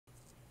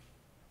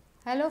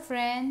Hello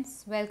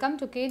friends, welcome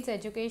to Kids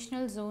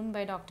Educational Zone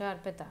by Dr.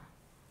 Arpita.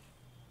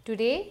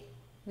 Today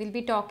we'll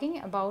be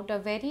talking about a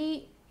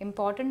very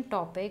important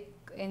topic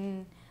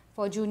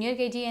for junior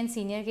KG and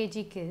senior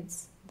KG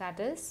kids, that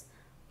is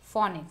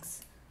phonics.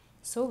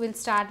 So we'll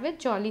start with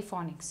Jolly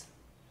Phonics.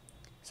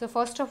 So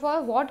first of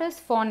all, what is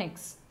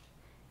phonics?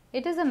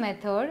 It is a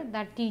method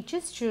that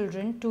teaches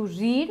children to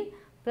read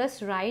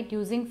plus write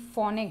using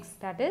phonics,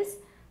 that is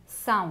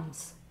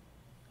sounds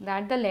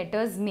that the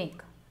letters make.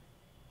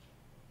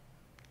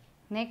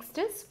 Next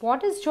is,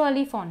 what is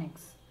Jolly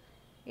Phonics?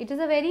 It is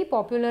a very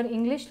popular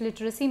English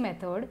literacy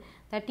method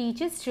that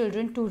teaches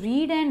children to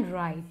read and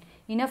write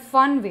in a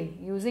fun way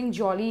using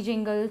jolly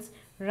jingles,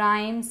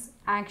 rhymes,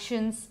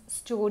 actions,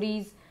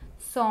 stories,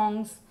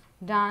 songs,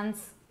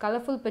 dance,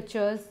 colorful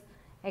pictures,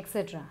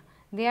 etc.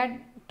 They are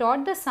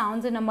taught the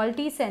sounds in a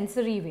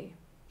multi-sensory way.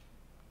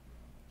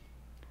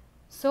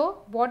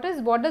 So, what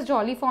does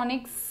Jolly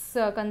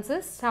Phonics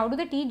consist? How do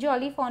they teach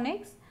Jolly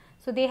Phonics?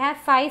 So, they have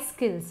 5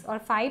 skills or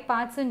 5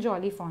 parts in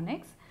Jolly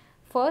Phonics.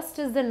 First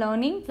is the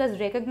learning plus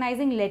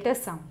recognizing letter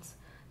sounds.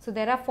 So,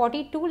 there are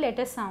 42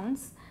 letter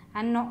sounds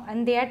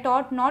and they are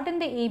taught not in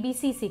the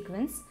ABC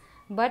sequence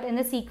but in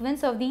the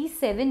sequence of these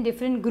 7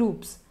 different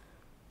groups.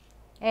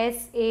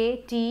 S, A,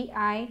 T,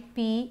 I,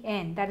 P,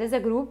 N. That is a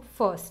group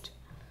first.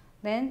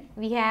 Then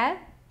we have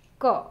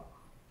K,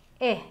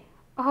 E, H,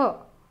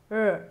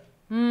 R,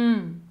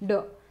 M, D.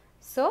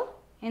 So,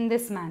 in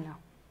this manner.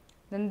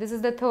 Then this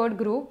is the third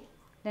group.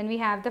 Then we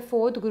have the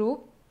fourth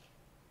group,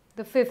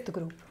 the fifth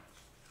group.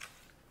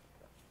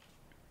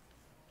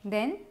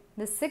 Then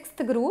the sixth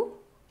group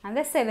and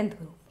the seventh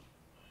group.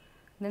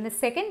 Then the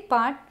second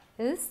part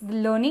is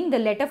learning the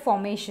letter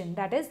formation,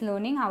 that is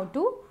learning how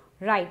to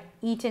write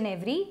each and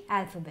every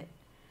alphabet.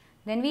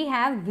 Then we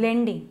have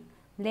blending.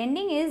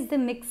 Blending is the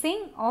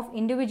mixing of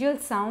individual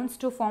sounds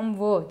to form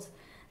words.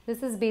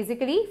 This is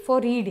basically for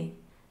reading.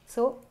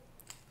 So,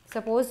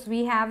 suppose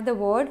we have the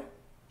word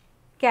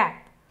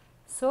cat.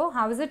 So,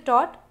 how is it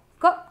taught?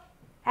 K,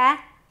 A,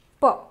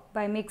 P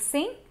by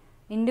mixing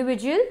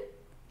individual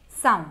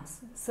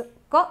sounds. So,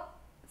 K,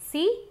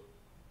 C,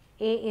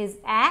 A is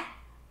A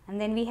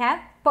and then we have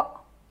P.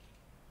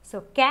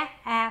 So, Ka,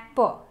 A,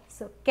 P.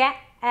 So, Ka,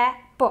 A,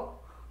 P,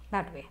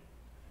 that way.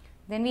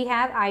 Then we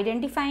have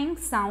identifying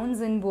sounds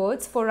in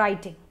words for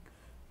writing.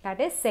 That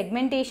is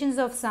segmentations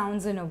of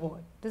sounds in a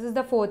word. This is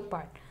the fourth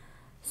part.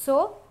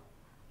 So,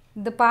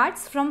 the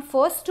parts from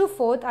first to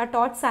fourth are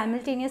taught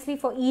simultaneously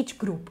for each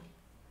group.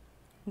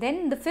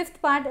 Then the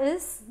fifth part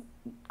is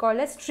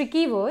called as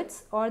tricky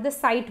words or the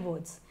sight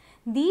words.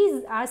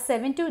 There are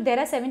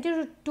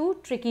 72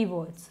 tricky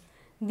words.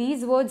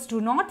 These words do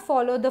not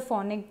follow the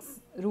phonics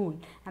rule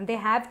and they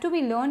have to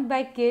be learned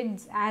by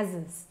kids as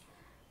is.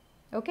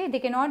 Okay, they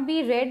cannot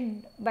be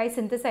read by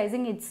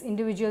synthesizing its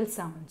individual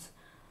sounds.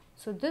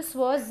 So this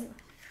was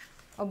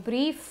a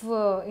brief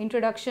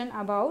introduction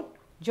about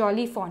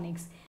Jolly Phonics.